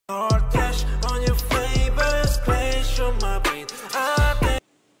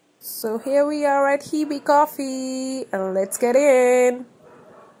So here we are at HEEBEE Coffee and let's get in.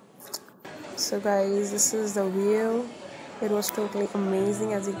 So guys, this is the view. It was totally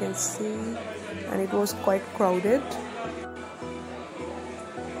amazing, as you can see, and it was quite crowded.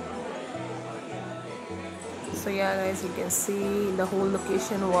 So yeah guys, you can see the whole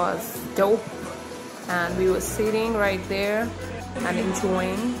location was dope and we were sitting right there and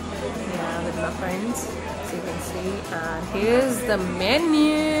enjoying with my friends. So you can see, and here's the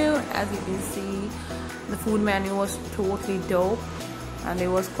menu. As you can see, the food menu was totally dope and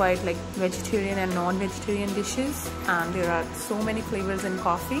there was quite like vegetarian and non-vegetarian dishes, and there are so many flavors in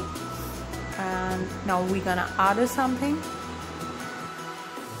coffee. And now we're gonna order something.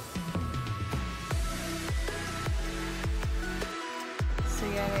 So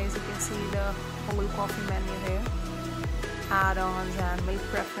yeah guys, you can see the whole coffee menu here. Add-ons and milk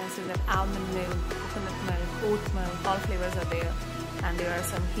preferences and almond milk, coconut milk, oat milk, all flavors are there. And there are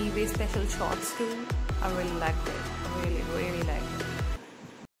some HEEBEE special shots too. I really liked it. I really liked it.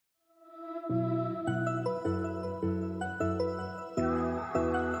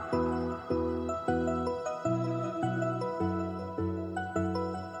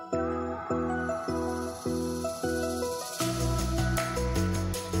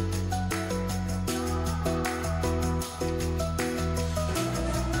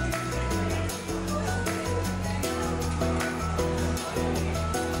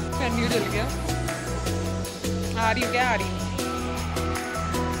 Menu जल गया आ रही क्या आ रही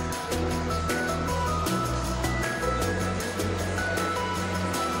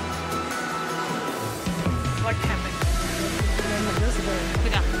What happened?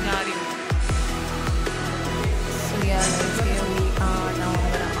 So yeah guys, here we are. Now I'm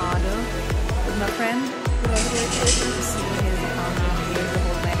gonna order with my friend. So here's the counter, here's the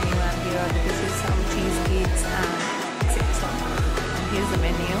whole menu, and here are the dishes, some cheesecakes and etc. And here's the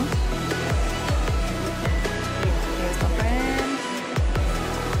menu. Here's my friend.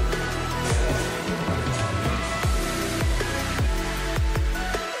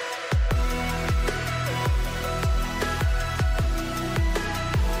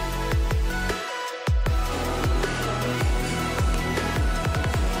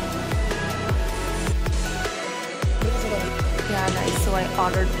 Yeah guys, so I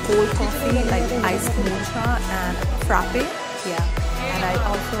ordered cold coffee like iced mocha and frappe. Yeah, and I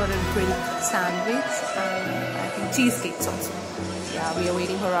also ordered grilled sandwich and I think cheesecakes also. Yeah, we are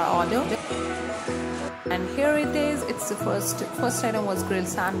waiting for our order. And here it is. It's the first item was grilled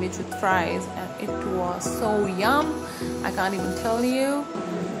sandwich with fries, and it was so yum. I can't even tell you.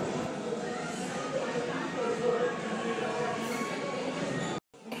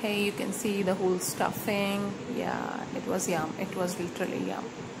 Hey, you can see the whole stuffing. Yeah, it was yum. It was literally yum.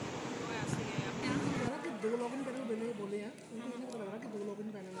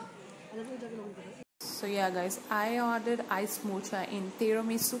 So yeah guys, I ordered iced mocha in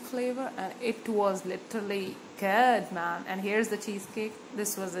tiramisu flavor and it was literally good, man. And here's the cheesecake.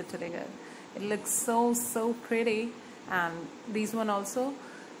 This was literally good. It looks so pretty, and these one also.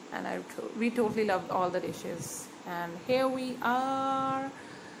 And we totally loved all the dishes. And here we are.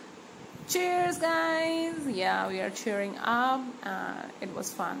 Cheers guys. Yeah, we are cheering up. It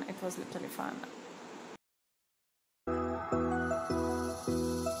was fun. It was literally fun.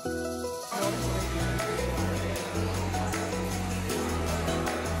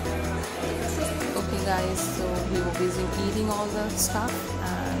 Okay guys, so we were busy eating all the stuff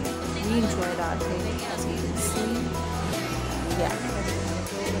and we enjoyed our day, as you can see. Yeah.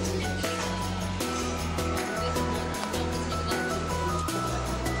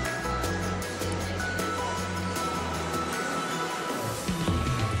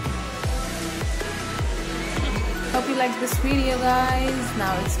 Hope you liked this video guys.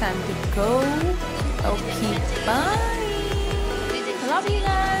 Now it's time to go. Okay, bye. Love you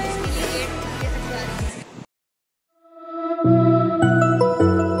guys.